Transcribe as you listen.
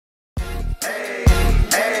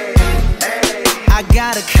I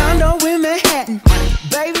got a condo in Manhattan.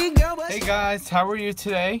 Baby girl. Hey guys, how are you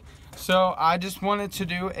today? So I just wanted to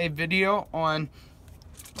do a video on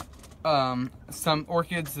some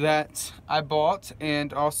orchids that I bought,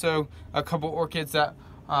 and also a couple orchids that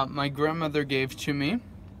my grandmother gave to me.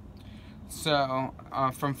 So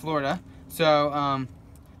from Florida. So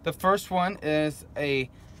the first one is a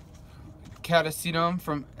Catasetum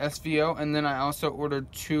from SVO, and then I also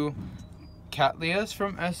ordered two Cattleyas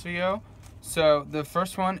from SVO. So the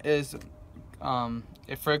first one is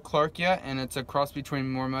a Fred Clarkia, and it's a cross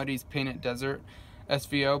between Mormuti's Painted Desert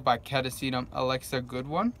SVO by Catasetum Alexa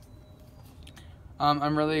Goodwin.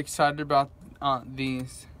 I'm really excited about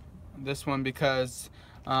this one because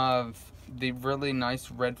of the really nice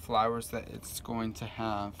red flowers that it's going to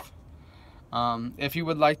have. If you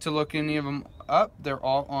would like to look any of them up, they're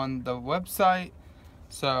all on the website,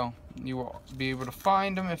 so you will be able to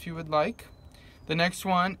find them if you would like. The next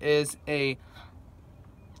one is a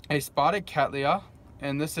spotted Cattleya,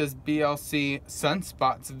 and this is BLC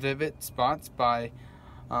Sunspots Vivid Spots by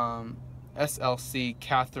SLC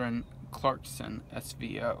Catherine Clarkson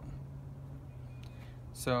SVO.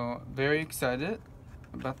 So very excited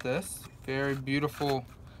about this. Very beautiful.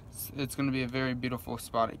 It's going to be a very beautiful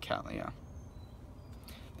spotted Cattleya.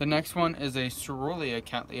 The next one is a Cerulean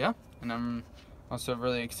Cattleya, and I'm also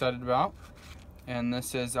really excited about. And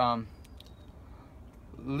this is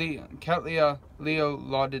Cattleya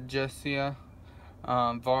Leolaudigesia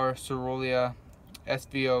var Cerulean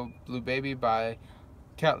SVO Blue Baby by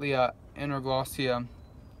Cattleya Interglossia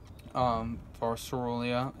var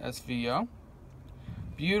Cerulean SVO.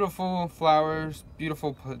 Beautiful flowers,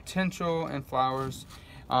 beautiful potential in flowers,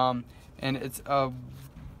 and it's a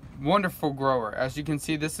wonderful grower. As you can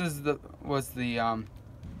see, this is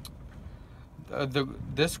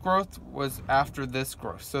this growth was after this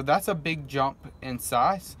growth, so that's a big jump in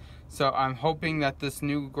size. So I'm hoping that this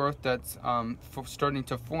new growth that's starting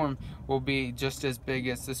to form will be just as big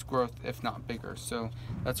as this growth, if not bigger. So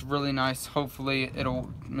that's really nice. Hopefully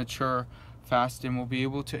it'll mature fast and we'll be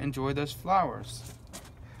able to enjoy those flowers.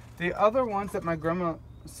 The other ones that my grandma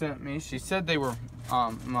sent me, she said they were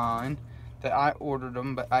mine, that I ordered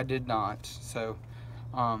them, but I did not. So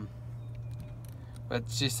but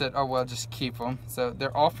she said, oh well, just keep them. So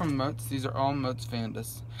they're all from Moats. These are all Moats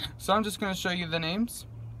Vandus. So I'm just going to show you the names.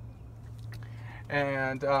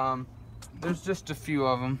 And there's just a few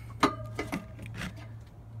of them.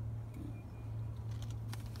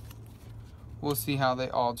 We'll see how they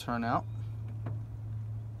all turn out.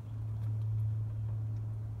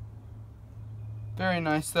 Very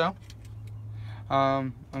nice though.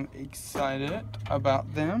 I'm excited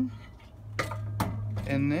about them.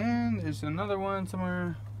 And then there's another one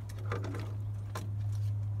somewhere.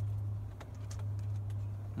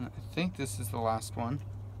 I think this is the last one.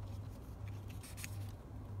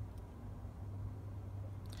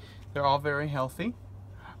 They're all very healthy.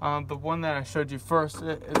 The one that I showed you first,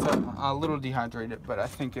 it's a little dehydrated, but I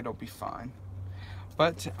think it'll be fine.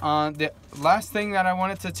 But the last thing that I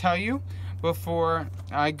wanted to tell you before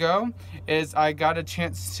I go is I got a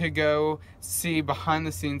chance to go see behind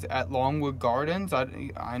the scenes at Longwood Gardens.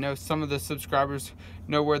 I know some of the subscribers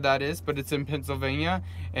know where that is, but it's in Pennsylvania,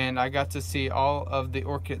 and I got to see all of the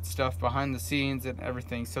orchid stuff behind the scenes and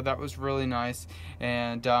everything, so that was really nice.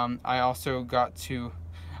 And I also got to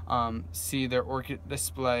see their orchid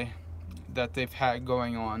display that they've had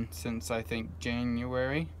going on since I think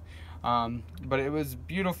January. But it was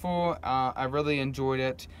beautiful. I really enjoyed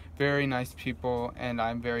it. Very nice people, and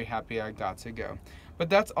I'm very happy I got to go.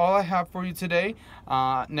 But that's all I have for you today.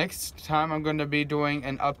 Next time I'm going to be doing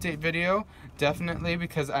an update video, definitely,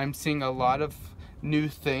 because I'm seeing a lot of new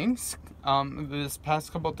things. This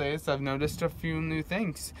past couple days I've noticed a few new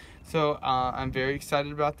things, so I'm very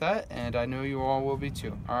excited about that, and I know you all will be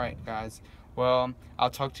too. Alright guys, well,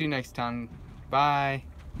 I'll talk to you next time. Bye.